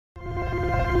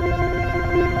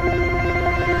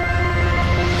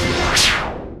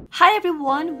Hi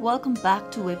everyone, welcome back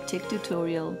to Webtech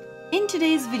Tutorial. In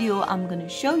today's video, I'm going to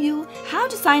show you how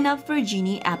to sign up for a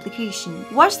Geenie application.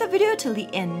 Watch the video till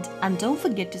the end and don't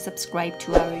forget to subscribe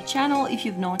to our channel if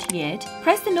you've not yet.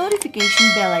 Press the notification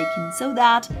bell icon so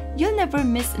that you'll never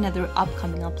miss another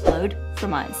upcoming upload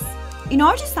from us. In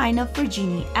order to sign up for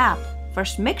Geenie app,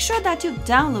 first make sure that you've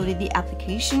downloaded the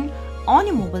application on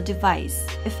your mobile device.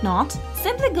 If not,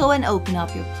 simply go and open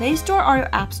up your Play Store or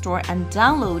your App Store and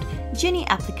download Geenie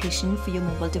application for your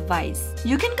mobile device.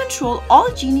 You can control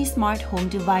all Geenie smart home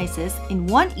devices in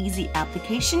one easy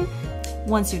application.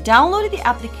 Once you've downloaded the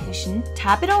application,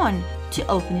 tap it on to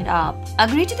open it up.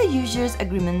 Agree to the user's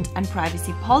agreement and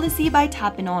privacy policy by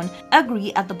tapping on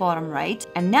Agree at the bottom right.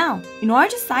 And now, in order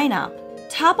to sign up,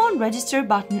 tap on Register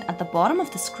button at the bottom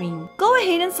of the screen. Go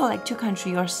ahead and select your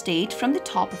country or state from the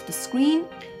top of the screen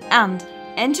and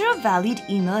enter a valid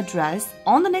email address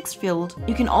on the next field.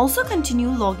 You can also continue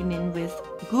logging in with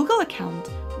Google account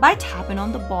by tapping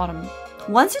on the bottom.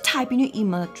 Once you type in your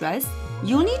email address,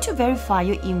 you'll need to verify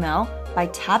your email by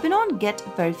tapping on Get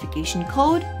Verification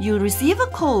Code. You'll receive a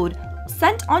code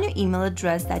sent on your email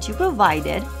address that you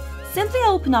provided. Simply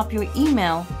open up your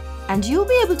email and you'll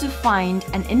be able to find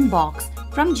an inbox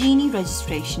from Geenie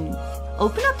registration.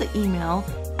 Open up the email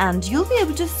and you'll be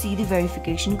able to see the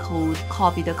verification code.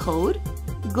 Copy the code,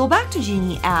 go back to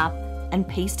Geenie app and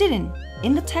paste it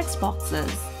in the text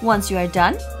boxes. Once you are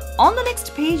done, on the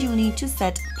next page you'll need to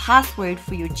set password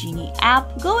for your Geenie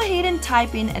app. Go ahead and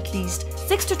type in at least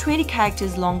 6 to 20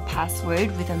 characters long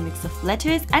password with a mix of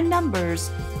letters and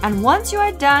numbers. And once you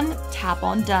are done, tap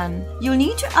on Done. You'll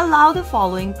need to allow the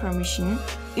following permission.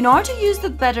 In order to use the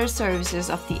better services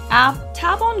of the app,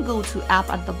 tap on Go to App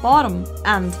at the bottom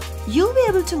and you'll be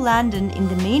able to land in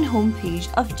the main homepage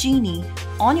of Geenie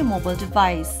on your mobile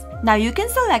device. Now you can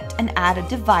select and add a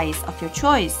device of your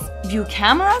choice, view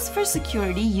cameras for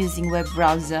security using web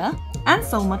browser, and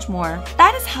so much more.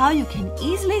 That is how you can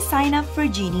easily sign up for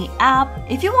Geenie app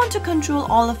if you want to control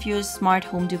all of your smart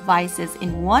home devices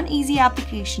in one easy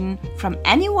application from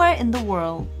anywhere in the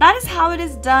world. That is how it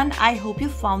is done. I hope you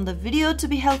found the video to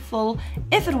be helpful.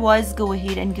 If it was, go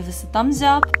ahead and give us a thumbs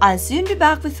up. I'll soon be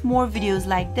back with more videos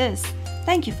like this.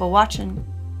 Thank you for watching.